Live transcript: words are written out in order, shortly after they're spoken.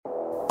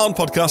On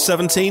podcast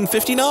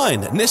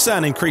 1759,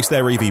 Nissan increased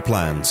their EV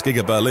plans,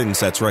 GigaBerlin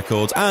sets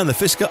records, and the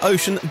Fisker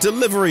Ocean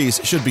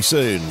deliveries should be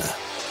soon.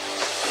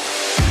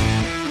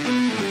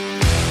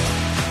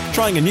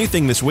 Trying a new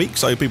thing this week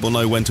so people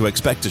know when to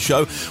expect a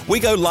show. We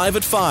go live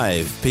at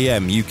 5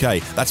 p.m.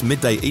 UK. That's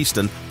midday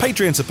Eastern.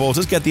 Patreon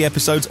supporters get the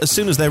episodes as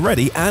soon as they're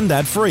ready and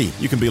ad-free.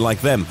 You can be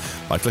like them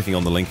by clicking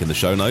on the link in the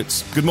show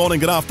notes. Good morning,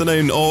 good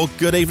afternoon, or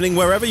good evening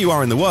wherever you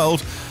are in the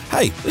world.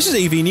 Hey, this is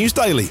EV News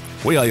Daily.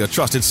 We are your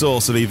trusted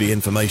source of EV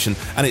information,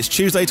 and it's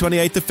Tuesday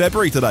 28th of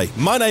February today.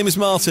 My name is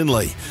Martin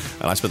Lee,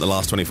 and I spent the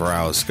last 24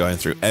 hours going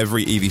through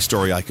every EV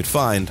story I could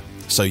find,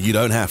 so you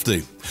don't have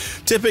to.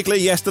 Typically,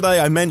 yesterday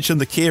I mentioned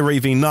the Kia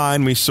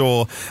EV9. We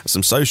saw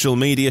some social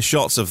media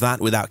shots of that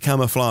without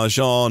camouflage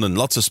on and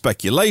lots of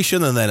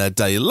speculation, and then a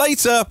day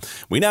later,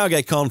 we now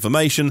get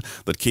confirmation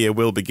that Kia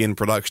will begin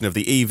production of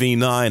the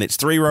EV9, its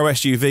three-row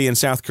SUV in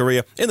South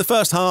Korea, in the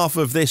first half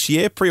of this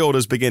year.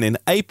 Pre-orders begin in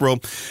April.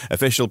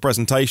 Official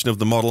presentation of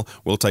the model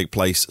will take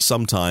place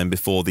sometime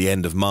before the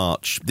end of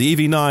March. The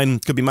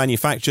EV9 could be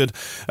manufactured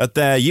at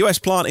their US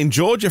plant in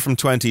Georgia from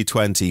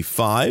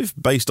 2025,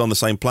 based on the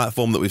same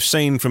platform that we've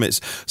seen from its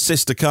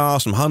sister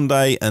cars from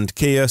Hyundai and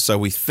Kia, so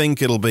we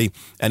think it'll be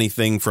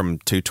anything from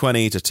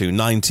 220 to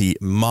 290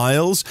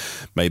 miles,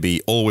 maybe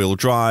all-wheel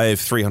drive,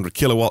 300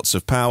 kilowatts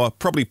of power,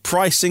 probably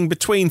pricing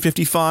between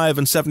 $55,000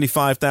 and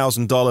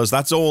 $75,000.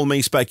 That's all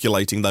me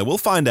speculating, though. We'll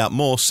find out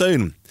more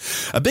soon.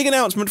 A big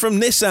announcement from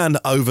Nissan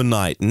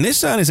overnight.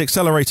 Nissan is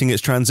accelerating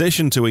its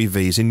transition to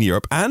EVs in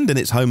Europe and in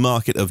its home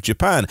market of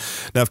Japan.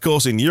 Now, of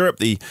course, in Europe,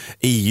 the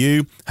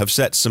EU have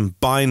set some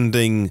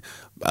binding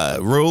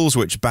rules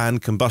which ban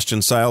combustion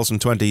sales from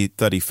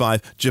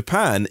 2035.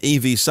 Japan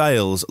EV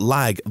sales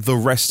lag the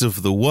rest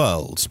of the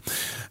world.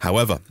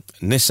 However,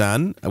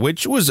 Nissan,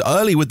 which was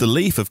early with the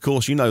Leaf, of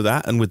course, you know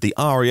that, and with the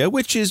Aria,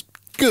 which is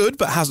good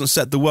but hasn't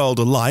set the world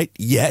alight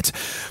yet,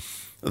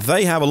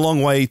 they have a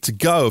long way to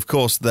go. Of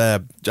course,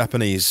 their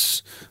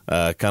Japanese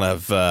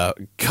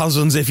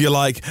cousins, if you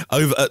like,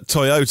 over at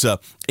Toyota,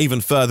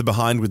 even further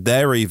behind with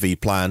their EV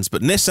plans.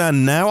 But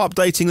Nissan now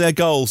updating their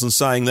goals and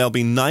saying there'll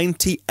be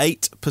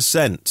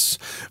 98%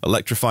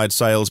 electrified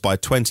sales by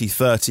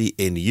 2030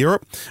 in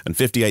Europe and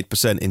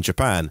 58% in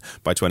Japan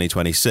by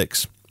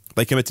 2026.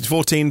 They committed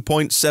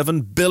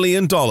 $14.7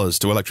 billion to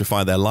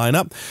electrify their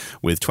lineup,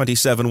 with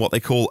 27 what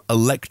they call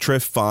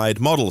electrified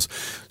models.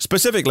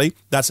 Specifically,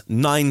 that's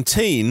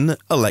 19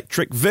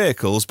 electric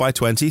vehicles by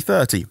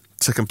 2030.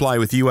 To comply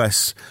with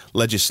US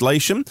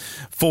legislation,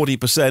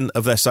 40%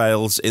 of their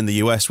sales in the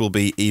US will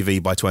be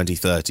EV by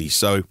 2030.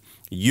 So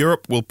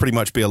Europe will pretty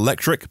much be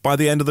electric by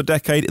the end of the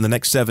decade. In the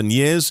next 7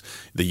 years,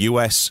 the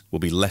US will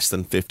be less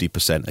than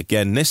 50%.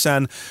 Again,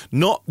 Nissan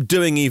not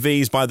doing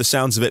EVs by the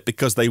sounds of it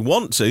because they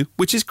want to,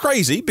 which is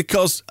crazy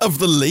because of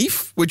the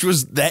Leaf, which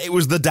was there, it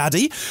was the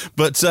daddy,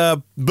 but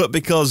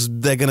because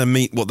they're going to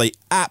meet what they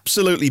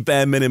absolutely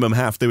bare minimum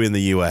have to in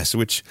the US,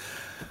 which,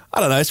 I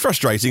don't know, it's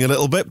frustrating a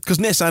little bit because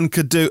Nissan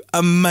could do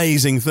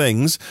amazing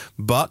things,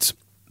 but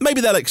maybe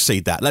they'll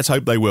exceed that. Let's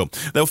hope they will.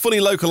 They'll fully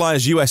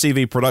localize US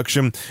EV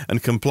production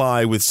and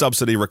comply with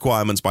subsidy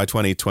requirements by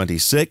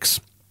 2026.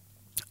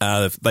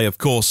 They, of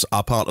course,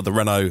 are part of the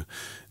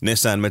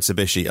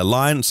Renault-Nissan-Mitsubishi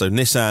alliance, so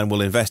Nissan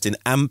will invest in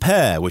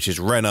Ampere, which is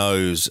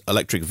Renault's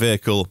electric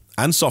vehicle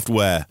and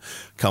software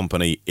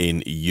company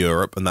in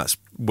Europe, and that's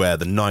where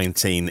the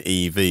 19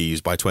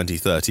 EVs by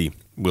 2030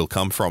 will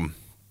come from.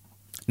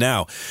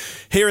 Now,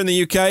 here in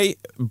the UK,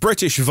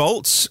 British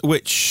Volt,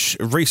 which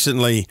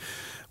recently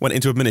went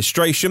into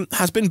administration,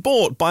 has been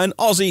bought by an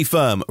Aussie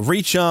firm,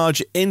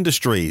 Recharge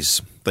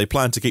Industries. They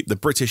plan to keep the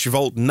British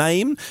Volt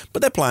name,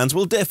 but their plans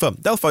will differ.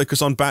 They'll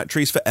focus on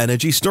batteries for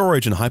energy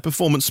storage and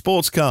high-performance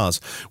sports cars,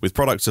 with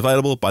products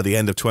available by the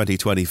end of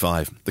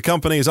 2025. The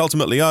company is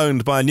ultimately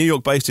owned by a New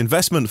York-based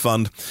investment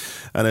fund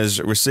and has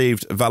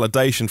received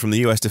validation from the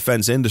US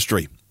defense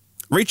industry.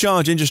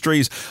 Recharge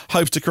Industries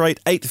hopes to create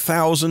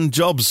 8,000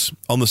 jobs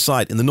on the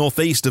site in the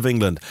northeast of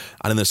England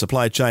and in the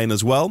supply chain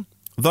as well.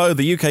 Though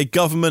the UK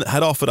government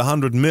had offered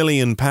 £100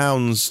 million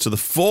to the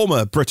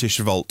former British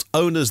Volt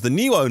owners, the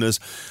new owners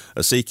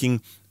are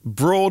seeking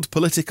broad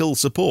political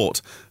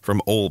support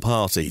from all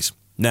parties.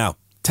 Now,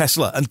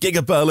 Tesla and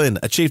GigaBerlin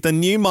achieved a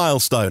new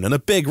milestone and a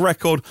big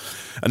record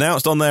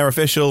announced on their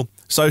official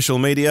social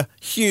media.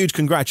 Huge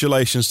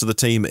congratulations to the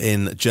team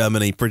in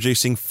Germany,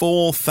 producing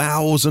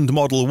 4,000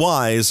 Model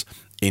Ys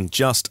in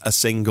just a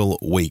single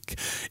week.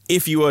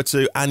 If you were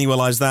to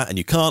annualize that, and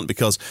you can't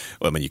because,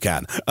 well, I mean, you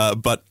can,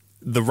 but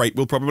the rate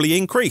will probably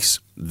increase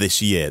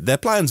this year. Their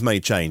plans may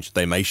change.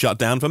 They may shut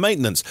down for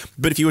maintenance.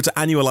 But if you were to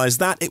annualize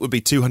that, it would be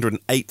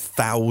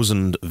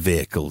 208,000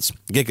 vehicles.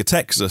 Giga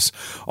Texas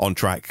on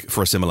track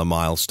for a similar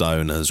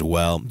milestone as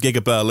well.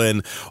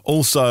 GigaBerlin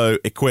also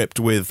equipped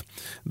with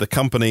the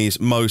company's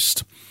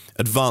most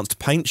advanced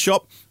paint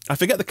shop. I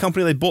forget the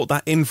company they bought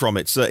that in from.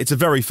 It's a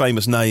very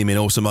famous name in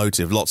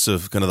automotive. Lots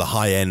of kind of the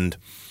high-end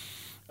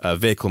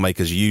vehicle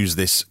makers use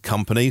this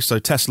company. So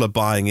Tesla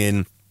buying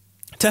in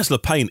Tesla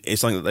paint is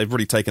something that they've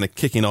really taken a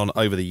kicking on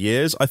over the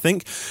years, I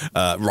think.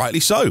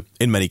 Rightly so,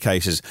 in many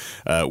cases,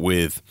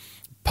 with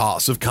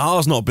parts of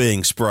cars not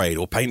being sprayed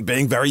or paint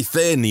being very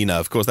thin.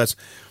 Of course,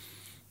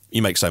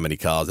 you make so many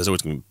cars, there's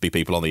always going to be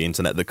people on the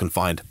internet that can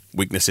find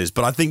weaknesses.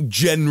 But I think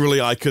generally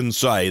I can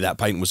say that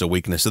paint was a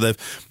weakness. So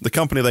the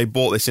company they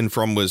bought this in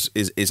from is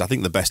I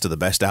think the best of the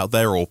best out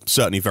there, or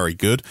certainly very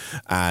good.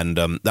 And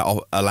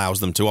that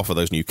allows them to offer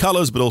those new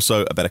colours, but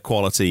also a better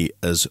quality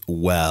as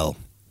well.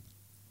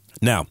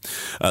 Now,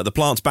 the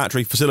plant's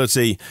battery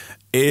facility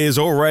is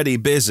already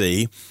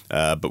busy,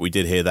 but we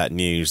did hear that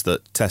news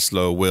that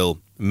Tesla will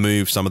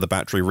move some of the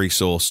battery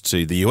resource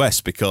to the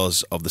US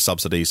because of the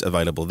subsidies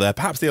available there.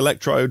 Perhaps the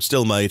electrode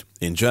still made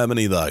in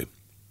Germany, though.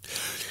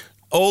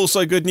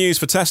 Also good news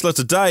for Tesla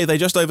today. They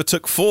just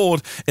overtook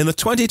Ford in the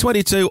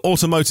 2022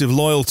 Automotive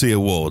Loyalty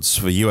Awards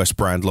for US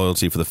brand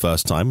loyalty for the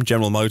first time.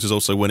 General Motors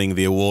also winning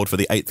the award for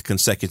the 8th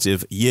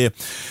consecutive year.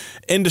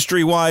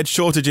 Industry-wide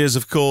shortages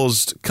have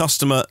caused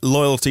customer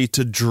loyalty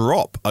to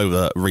drop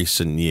over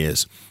recent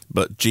years,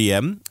 but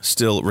GM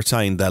still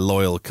retained their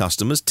loyal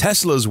customers.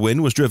 Tesla's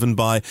win was driven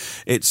by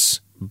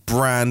its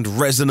brand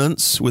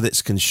resonance with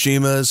its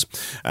consumers,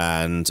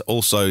 and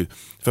also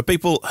for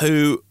people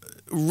who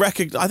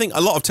I think a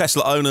lot of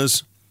Tesla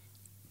owners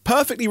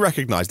perfectly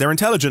recognize they're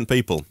intelligent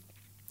people.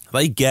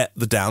 They get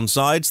the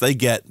downsides, they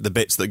get the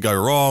bits that go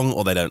wrong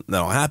or they're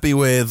not happy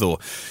with, or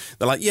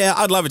they're like, yeah,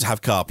 I'd love it to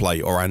have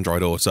CarPlay or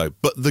Android Auto,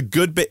 but the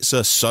good bits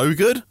are so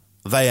good,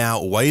 they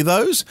outweigh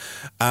those.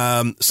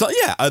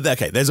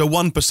 Okay, there's a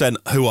 1%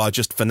 who are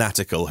just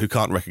fanatical, who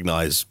can't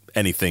recognize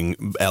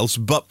anything else,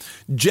 but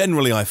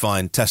generally I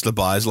find Tesla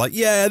buyers like,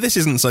 yeah, this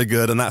isn't so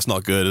good and that's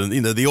not good, and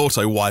the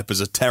auto wipers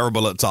are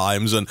terrible at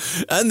times, and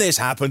this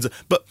happens,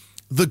 but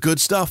the good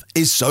stuff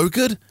is so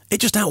good, it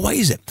just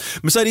outweighs it.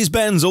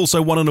 Mercedes-Benz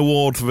also won an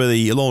award for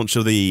the launch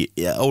of the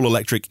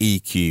all-electric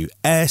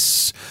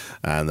EQS,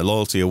 and the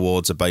loyalty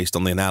awards are based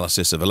on the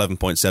analysis of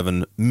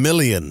 11.7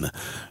 million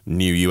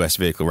new US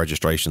vehicle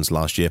registrations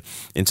last year.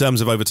 In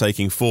terms of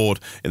overtaking Ford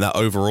in that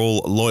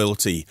overall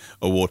loyalty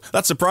award,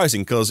 that's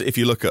surprising because if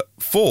you look at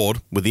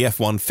Ford with the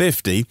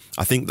F-150,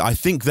 I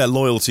think their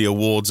loyalty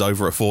awards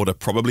over at Ford are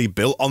probably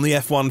built on the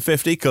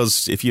F-150,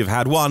 because if you've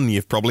had one,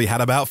 you've probably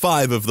had about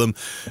 5 of them.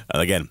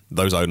 And again,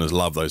 those owners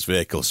love those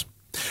vehicles.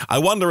 I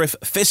wonder if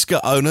Fisker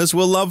owners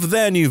will love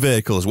their new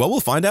vehicles. Well, we'll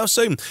find out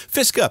soon.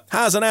 Fisker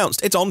has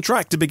announced it's on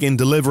track to begin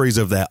deliveries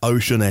of their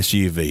Ocean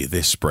SUV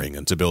this spring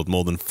and to build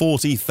more than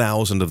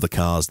 40,000 of the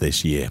cars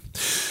this year.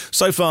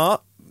 So far,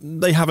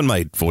 they haven't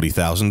made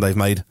 40,000, they've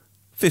made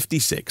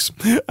 56,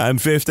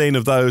 and 15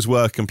 of those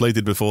were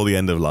completed before the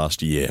end of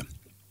last year.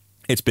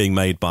 It's being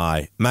made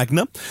by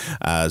Magna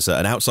as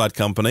an outside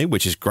company,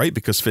 which is great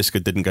because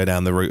Fisker didn't go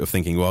down the route of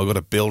thinking, well, I've got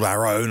to build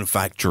our own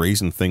factories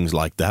and things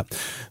like that.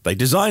 They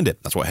designed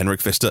it. That's what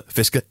Henrik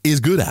Fisker is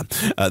good at.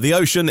 The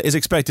Ocean is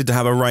expected to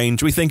have a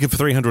range, we think, of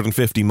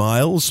 350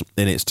 miles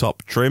in its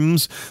top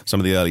trims. Some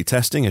of the early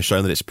testing has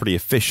shown that it's pretty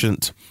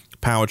efficient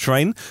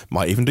powertrain,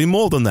 might even do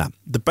more than that.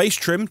 The base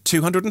trim,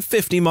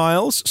 250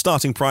 miles,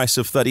 starting price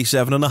of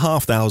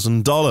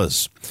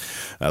 $37,500.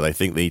 They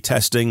think the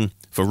testing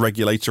for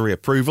regulatory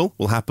approval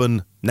will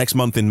happen next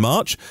month in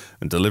March,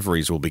 and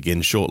deliveries will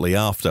begin shortly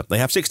after. They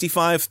have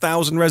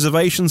 65,000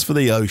 reservations for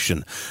the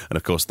Ocean, and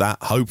of course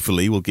that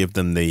hopefully will give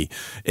them the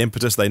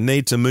impetus they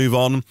need to move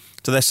on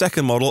to their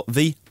second model,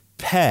 the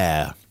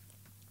Pear.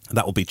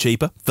 That will be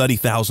cheaper,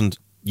 $30,000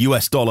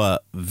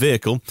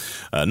 vehicle,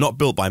 not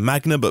built by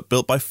Magna, but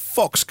built by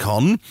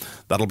Foxconn.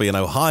 That'll be in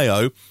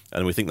Ohio,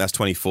 and we think that's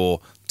 24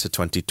 to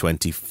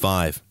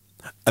 2025.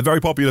 A very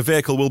popular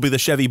vehicle will be the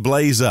Chevy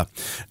Blazer.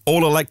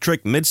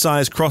 All-electric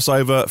mid-size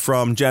crossover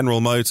from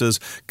General Motors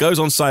goes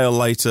on sale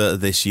later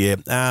this year,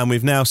 and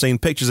we've now seen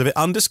pictures of it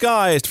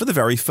undisguised for the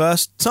very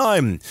first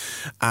time.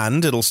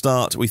 And it'll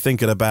start, we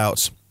think, at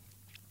about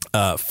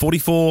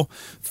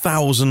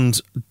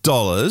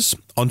 $44,000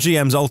 on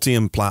GM's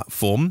Ultium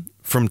platform,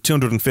 from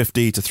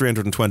 250 to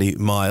 320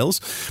 miles.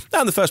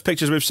 And the first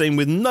pictures we've seen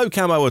with no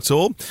camo at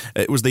all.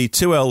 It was the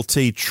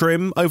 2LT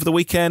trim over the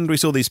weekend. We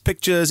saw these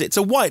pictures. It's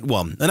a white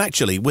one. And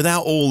actually,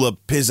 without all the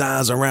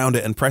pizzazz around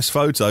it and press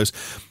photos,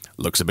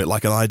 looks a bit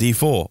like an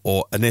ID4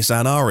 or a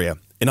Nissan Aria.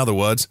 In other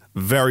words,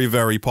 very,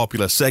 very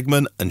popular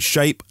segment and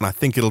shape, and I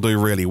think it'll do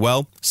really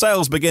well.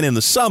 Sales begin in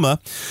the summer,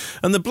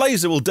 and the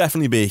Blazer will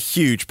definitely be a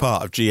huge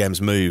part of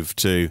GM's move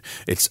to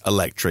its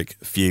electric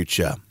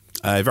future.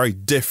 A very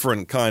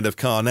different kind of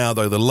car now,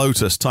 though, the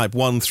Lotus Type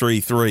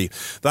 133.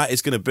 That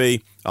is going to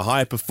be a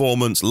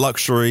high-performance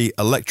luxury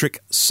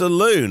electric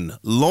saloon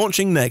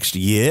launching next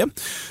year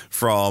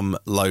from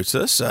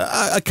Lotus,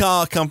 a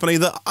car company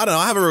that, I don't know,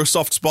 I have a real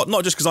soft spot,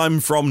 not just because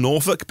I'm from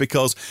Norfolk,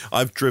 because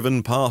I've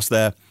driven past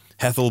their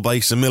Hethel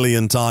base a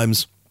million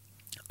times.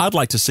 I'd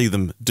like to see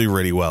them do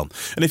really well.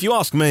 And if you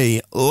ask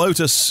me,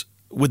 Lotus,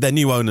 with their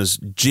new owners,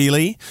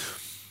 Geely,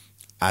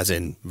 as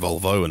in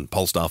Volvo and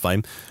Polestar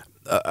fame,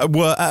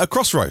 were at a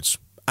crossroads,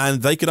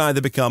 and they could either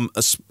become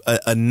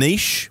a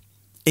niche,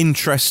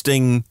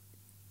 interesting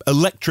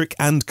electric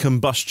and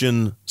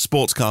combustion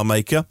sports car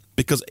maker,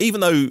 because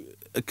even though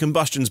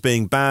combustion's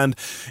being banned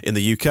in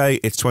the UK,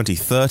 it's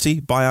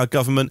 2030 by our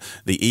government,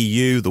 the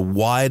EU, the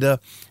wider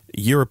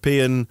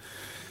European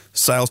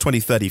sales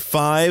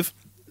 2035.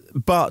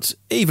 But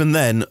even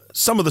then,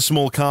 some of the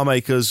small car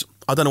makers,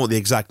 I don't know what the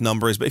exact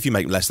number is, but if you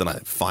make less than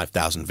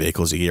 5,000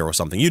 vehicles a year or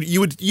something,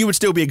 you would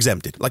still be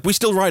exempted. Like, we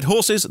still ride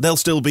horses, there'll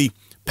still be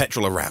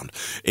petrol around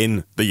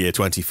in the year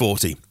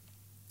 2040.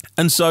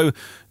 And so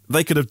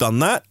they could have done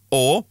that,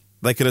 or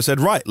they could have said,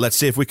 right, let's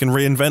see if we can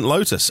reinvent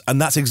Lotus. And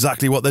that's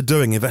exactly what they're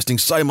doing, investing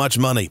so much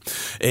money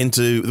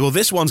into, well,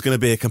 this one's going to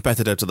be a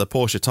competitor to the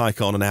Porsche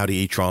Taycan and Audi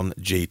e-tron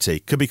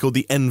GT. Could be called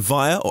the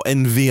Envia or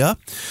Envia.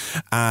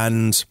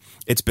 And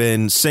it's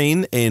been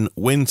seen in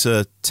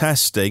winter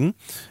testing.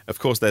 Of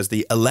course, there's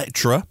the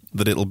Electra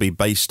that it'll be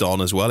based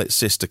on as well, its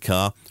sister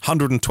car.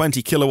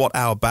 120 kilowatt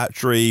hour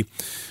battery,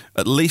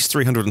 at least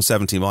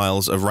 370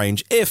 miles of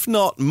range, if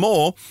not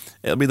more.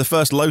 It'll be the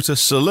first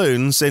Lotus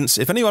saloon since,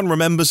 if anyone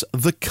remembers,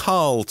 the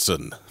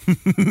Carlton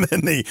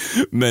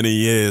many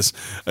years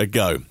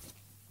ago.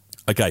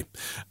 Okay,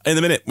 in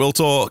a minute, we'll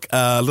talk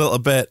a little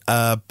bit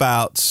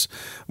about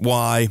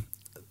why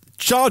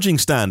charging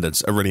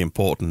standards are really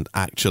important,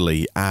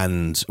 actually,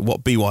 and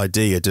what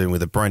BYD are doing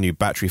with a brand new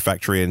battery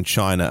factory in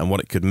China and what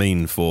it could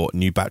mean for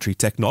new battery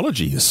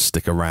technologies.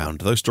 Stick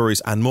around. Those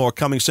stories and more are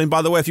coming soon.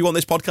 By the way, if you want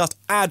this podcast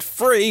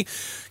ad-free,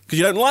 because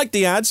you don't like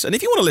the ads, and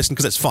if you want to listen,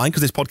 because it's fine,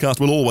 because this podcast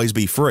will always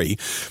be free,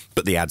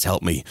 but the ads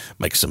help me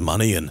make some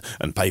money and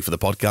pay for the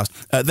podcast,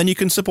 then you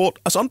can support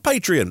us on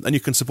Patreon, and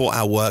you can support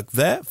our work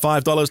there.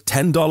 $5,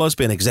 $10,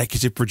 be an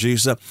executive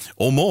producer,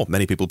 or more.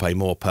 Many people pay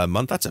more per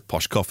month. That's a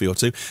posh coffee or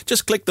two.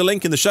 Just click the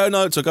link in the show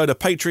notes or go to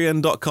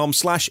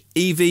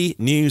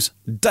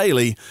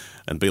patreon.com/EVNewsDaily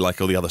and be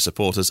like all the other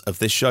supporters of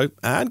this show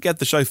and get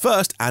the show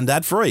first and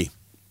ad-free.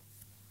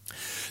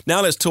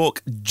 Now let's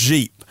talk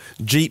Jeep.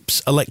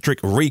 Jeep's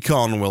electric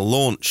Recon will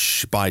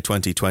launch by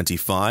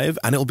 2025,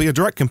 and it'll be a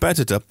direct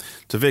competitor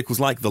to vehicles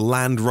like the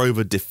Land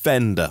Rover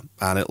Defender,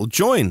 and it'll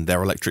join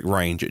their electric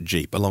range at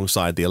Jeep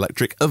alongside the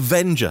electric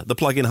Avenger, the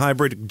plug-in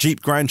hybrid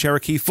Jeep Grand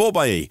Cherokee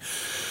 4xe,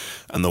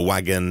 and the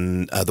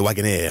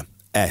Wagoneer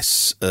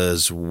S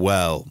as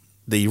well.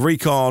 The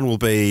Recon will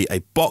be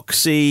a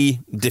boxy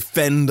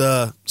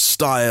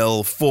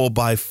Defender-style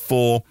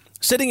 4x4,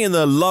 sitting in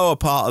the lower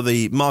part of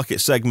the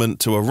market segment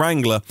to a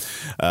Wrangler,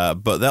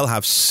 but they'll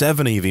have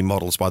 7 EV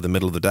models by the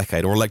middle of the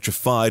decade, or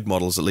electrified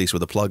models at least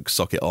with a plug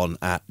socket on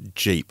at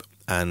Jeep.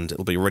 And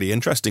it'll be really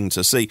interesting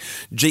to see.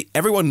 Jeep,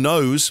 everyone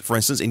knows, for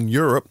instance, in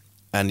Europe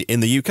and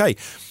in the UK,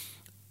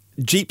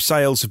 Jeep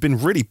sales have been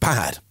really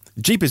bad.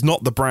 Jeep is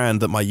not the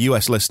brand that my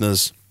US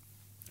listeners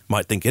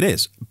might think it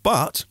is,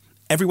 but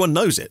everyone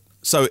knows it.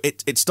 So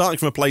it's starting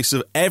from a place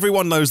of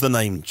everyone knows the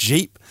name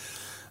Jeep.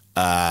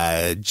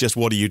 Just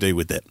what do you do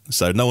with it?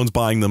 So no one's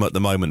buying them at the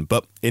moment,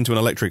 but into an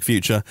electric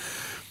future,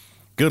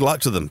 good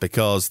luck to them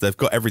because they've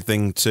got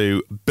everything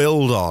to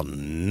build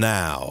on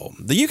now.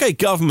 The UK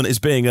government is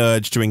being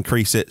urged to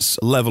increase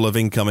its level of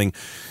incoming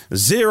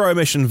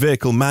zero-emission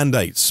vehicle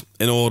mandates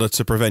in order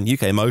to prevent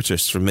UK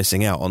motorists from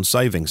missing out on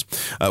savings.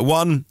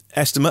 One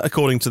estimate,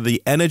 according to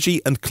the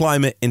Energy and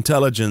Climate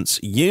Intelligence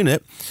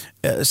Unit,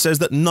 says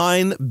that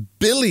 £9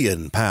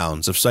 billion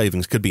of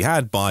savings could be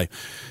had by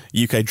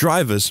UK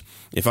drivers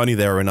if only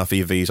there are enough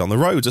EVs on the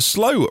roads. A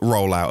slow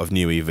rollout of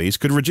new EVs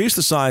could reduce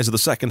the size of the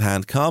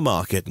second-hand car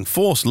market and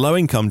force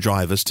low-income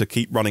drivers to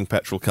keep running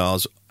petrol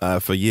cars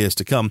for years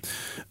to come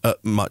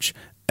at much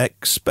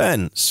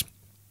expense.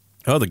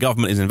 Oh, the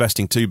government is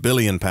investing £2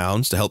 billion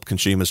to help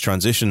consumers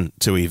transition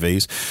to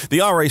EVs. The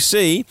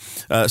RAC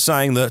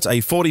saying that a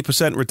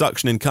 40%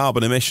 reduction in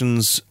carbon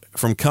emissions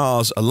from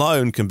cars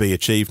alone can be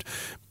achieved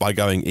by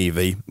going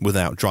EV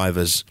without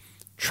drivers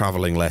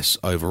travelling less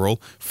overall.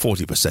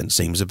 40%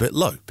 seems a bit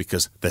low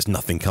because there's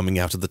nothing coming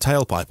out of the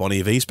tailpipe on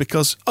EVs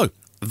because,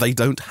 they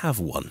don't have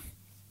one.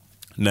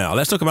 Now,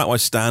 let's talk about why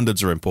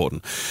standards are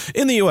important.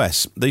 In the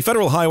US, the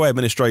Federal Highway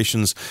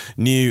Administration's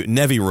new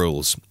NEVI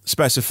rules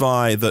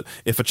specify that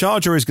if a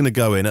charger is going to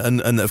go in,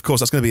 and of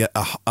course that's going to be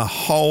a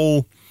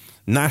whole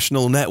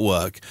national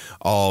network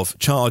of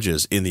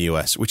chargers in the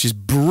US, which is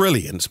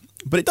brilliant,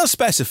 but it does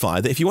specify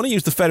that if you want to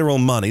use the federal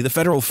money, the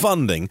federal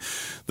funding,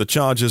 the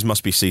chargers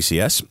must be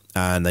CCS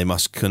and they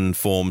must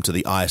conform to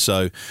the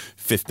ISO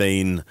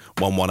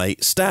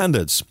 15118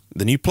 standards,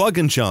 the new plug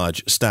and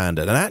charge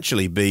standard, and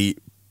actually be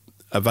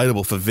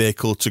available for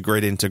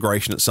vehicle-to-grid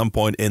integration at some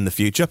point in the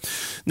future.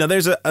 Now,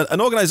 there's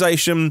an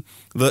organisation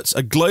that's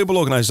a global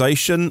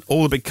organisation.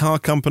 All the big car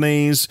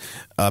companies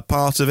are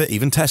part of it,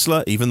 even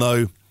Tesla, even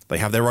though they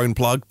have their own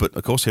plug. But,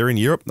 of course, here in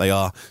Europe, they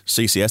are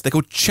CCS. They're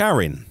called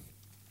Charin.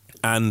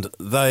 And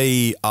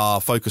they are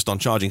focused on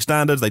charging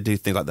standards. They do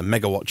things like the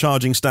megawatt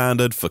charging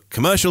standard for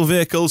commercial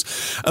vehicles.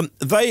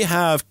 They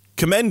have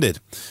commended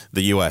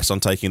the US on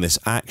taking this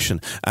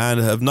action and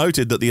have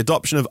noted that the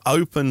adoption of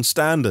open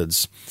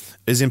standards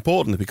is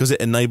important because it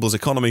enables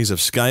economies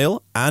of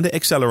scale and it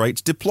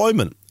accelerates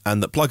deployment,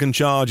 and that plug and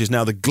charge is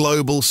now the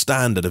global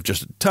standard of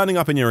just turning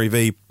up in your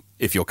EV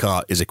if your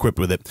car is equipped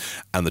with it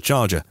and the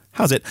charger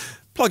has it,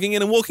 plugging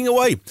in and walking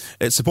away.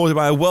 It's supported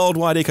by a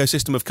worldwide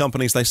ecosystem of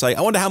companies. They say,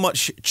 I wonder how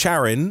much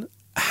Charin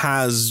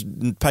has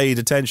paid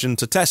attention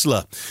to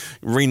Tesla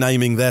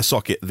renaming their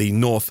socket the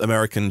North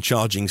American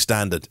Charging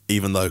Standard,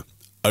 even though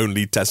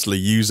only Tesla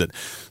use it.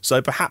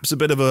 So perhaps a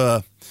bit of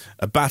a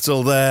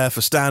battle there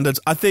for standards.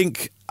 I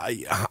think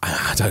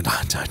I don't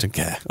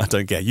care. I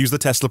don't care. Use the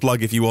Tesla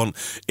plug if you want.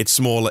 It's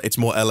smaller, it's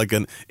more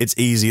elegant, it's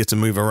easier to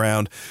move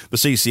around. The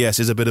CCS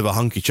is a bit of a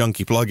hunky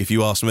chunky plug, if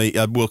you ask me.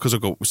 Well, because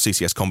I've got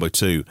CCS Combo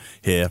 2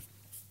 here,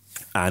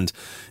 and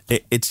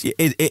it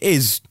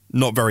is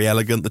not very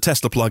elegant. The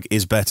Tesla plug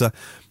is better.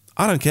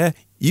 I don't care.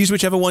 Use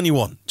whichever one you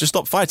want. Just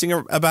stop fighting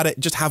about it.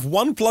 Just have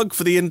one plug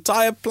for the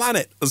entire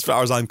planet, as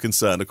far as I'm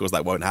concerned. Of course,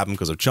 that won't happen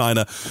because of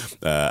China,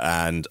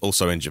 and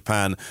also in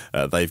Japan.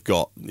 They've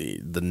got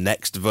the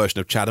next version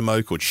of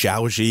CHAdeMO called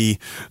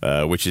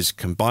Xiaoji, which is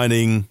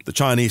combining the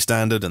Chinese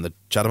standard and the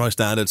CHAdeMO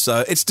standard.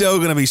 So it's still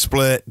going to be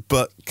split,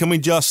 but can we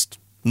just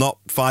not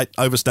fight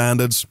over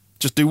standards?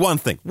 Just do one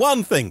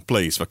thing,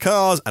 please, for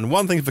cars and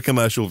one thing for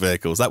commercial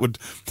vehicles. That would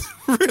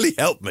really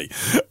help me.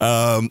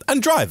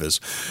 And drivers.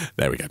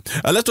 There we go.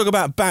 Let's talk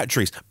about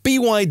batteries.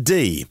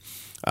 BYD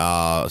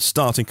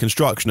starting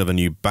construction of a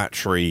new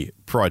battery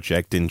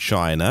project in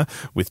China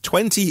with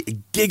 20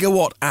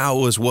 gigawatt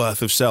hours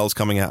worth of cells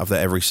coming out of there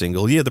every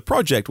single year. The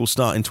project will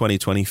start in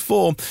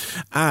 2024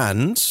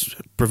 and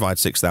provide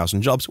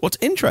 6,000 jobs. What's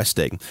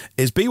interesting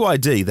is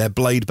BYD, their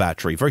Blade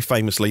battery, very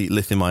famously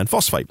lithium iron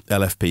phosphate,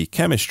 LFP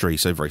chemistry,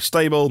 so very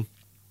stable,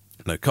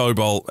 no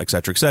cobalt,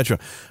 etc., etc.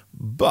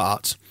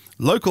 But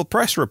local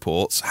press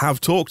reports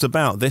have talked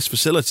about this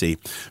facility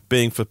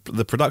being for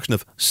the production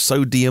of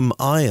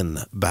sodium-ion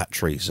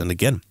batteries. And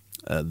again,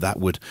 that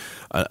would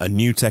a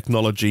new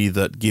technology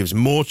that gives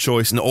more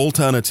choice, an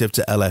alternative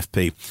to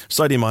LFP.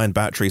 Sodium-ion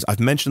batteries, I've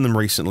mentioned them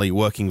recently,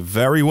 working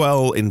very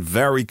well in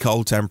very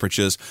cold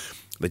temperatures.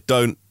 They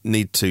don't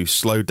need to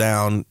slow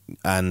down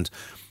and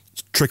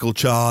trickle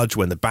charge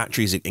when the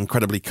battery is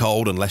incredibly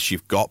cold unless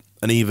you've got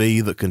an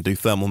EV that can do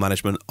thermal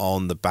management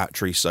on the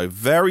battery. So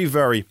very,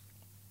 very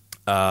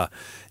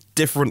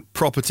different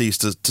properties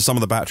to some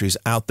of the batteries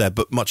out there,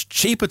 but much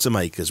cheaper to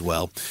make as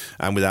well,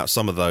 and without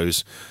some of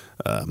those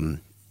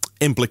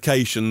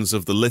implications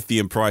of the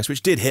lithium price,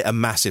 which did hit a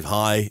massive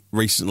high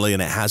recently,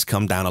 and it has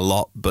come down a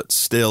lot. But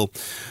still,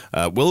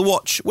 we'll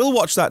watch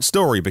that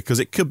story, because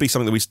it could be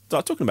something that we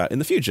start talking about in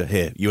the future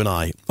here, you and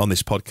I, on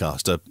this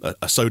podcast.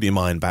 A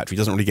sodium-ion battery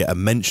doesn't really get a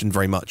mention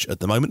very much at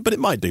the moment, but it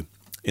might do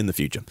in the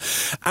future.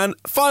 And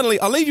finally,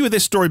 I'll leave you with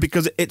this story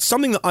because it's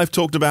something that I've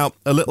talked about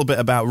a little bit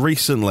about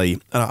recently,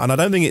 and I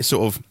don't think it's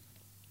sort of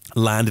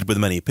landed with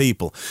many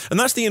people. And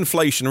that's the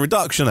Inflation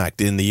Reduction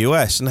Act in the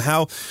US, and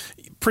how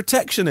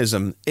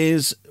protectionism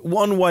is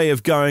one way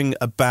of going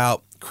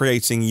about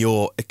creating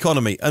your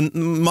economy. And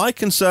my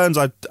concerns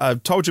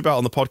I've told you about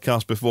on the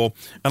podcast before,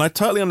 and I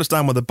totally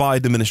understand why the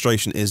Biden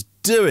administration is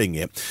doing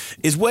it,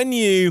 is when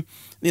you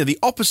know, the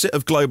opposite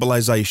of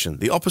globalization,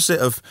 the opposite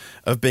of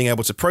being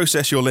able to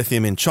process your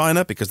lithium in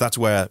China, because that's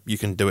where you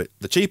can do it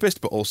the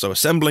cheapest, but also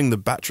assembling the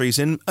batteries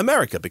in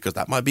America, because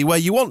that might be where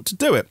you want to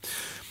do it.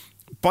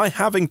 By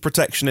having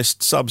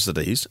protectionist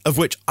subsidies, of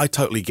which I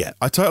totally get,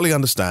 I totally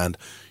understand,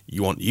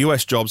 you want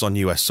US jobs on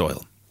US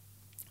soil.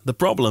 The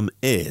problem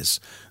is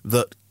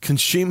that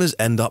consumers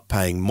end up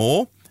paying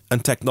more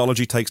and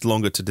technology takes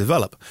longer to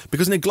develop.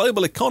 Because in a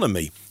global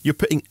economy, you're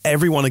putting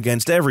everyone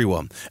against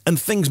everyone,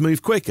 and things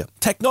move quicker.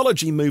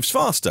 Technology moves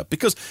faster,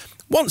 because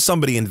once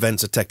somebody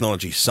invents a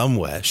technology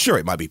somewhere, sure,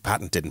 it might be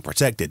patented and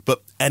protected,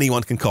 but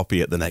anyone can copy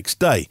it the next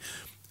day.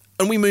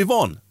 And we move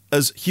on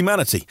as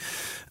humanity.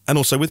 And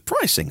also with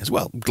pricing as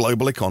well.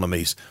 Global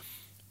economies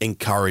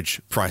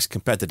encourage price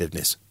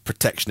competitiveness.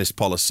 Protectionist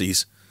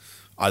policies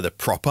either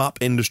prop up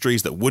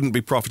industries that wouldn't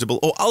be profitable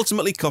or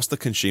ultimately cost the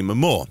consumer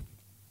more.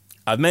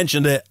 I've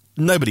mentioned it.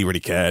 Nobody really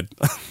cared,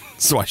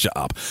 so I shut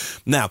up.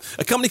 Now,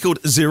 a company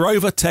called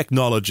Zerova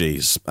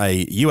Technologies,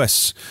 a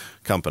US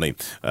company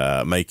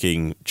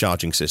making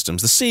charging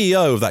systems. The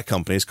CEO of that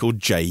company is called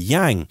Jay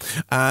Yang,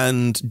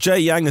 and Jay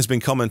Yang has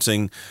been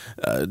commenting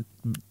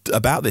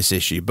about this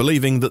issue,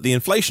 believing that the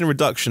Inflation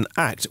Reduction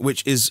Act,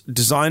 which is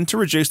designed to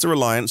reduce the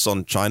reliance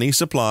on Chinese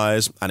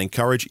suppliers and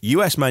encourage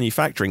US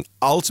manufacturing,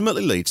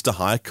 ultimately leads to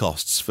higher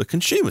costs for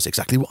consumers.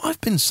 Exactly what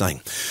I've been saying.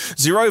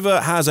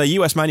 Zerova has a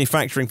US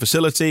manufacturing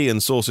facility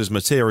and sources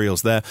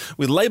materials there,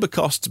 with labor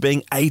costs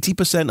being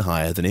 80%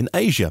 higher than in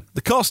Asia.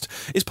 The cost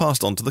is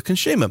passed on to the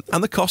consumer,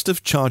 and the cost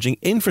of charging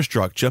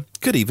infrastructure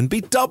could even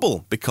be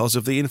double because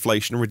of the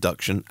Inflation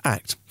Reduction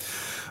Act.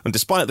 And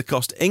despite the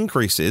cost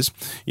increases,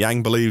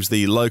 Yang believes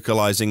the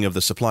localizing of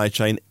the supply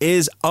chain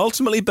is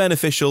ultimately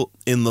beneficial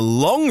in the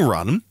long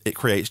run. It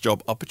creates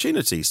job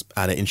opportunities,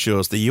 and it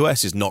ensures the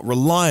US is not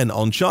reliant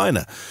on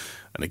China.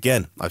 And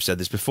again, I've said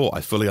this before,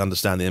 I fully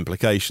understand the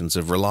implications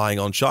of relying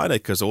on China,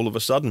 because all of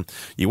a sudden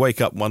you wake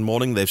up one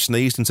morning, they've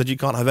sneezed and said you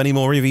can't have any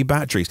more EV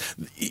batteries.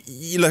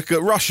 You look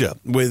at Russia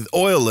with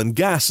oil and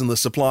gas and the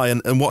supply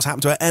and what's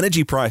happened to our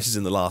energy prices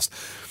in the last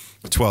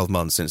 12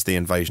 months since the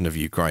invasion of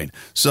Ukraine.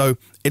 So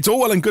it's all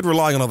well and good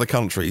relying on other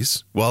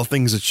countries while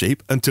things are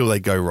cheap until they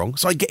go wrong.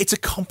 So I get it's a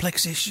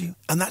complex issue,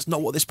 and that's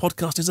not what this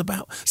podcast is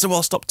about. So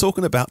I'll stop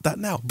talking about that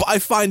now. But I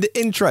find it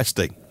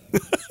interesting.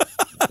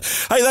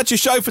 Hey, that's your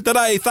show for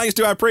today. Thanks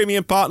to our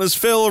premium partners,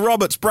 Phil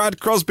Roberts, Brad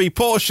Crosby,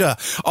 Porsche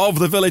of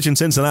the Village in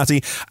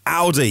Cincinnati,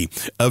 Audi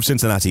of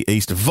Cincinnati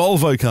East,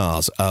 Volvo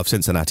Cars of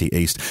Cincinnati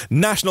East,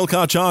 National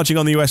Car Charging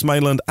on the US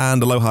mainland,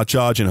 and Aloha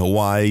Charge in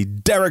Hawaii.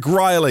 Derek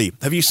Riley,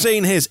 have you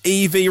seen his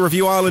EV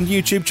Review Island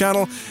YouTube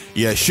channel?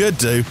 You should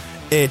do.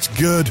 It's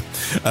good.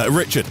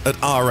 Richard at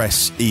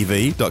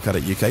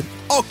rsev.co.uk.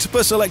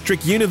 Octopus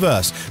Electric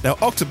Universe. Now,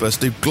 Octopus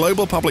do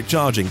global public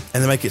charging,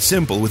 and they make it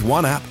simple with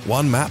one app,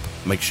 one map,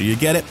 make sure you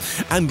get it,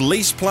 and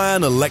Lease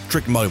Plan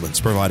Electric Moments,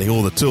 providing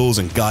all the tools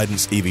and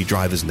guidance EV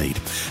drivers need.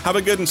 Have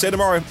a good and see you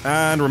tomorrow.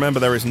 And remember,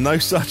 there is no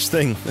such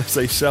thing as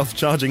a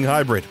self-charging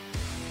hybrid.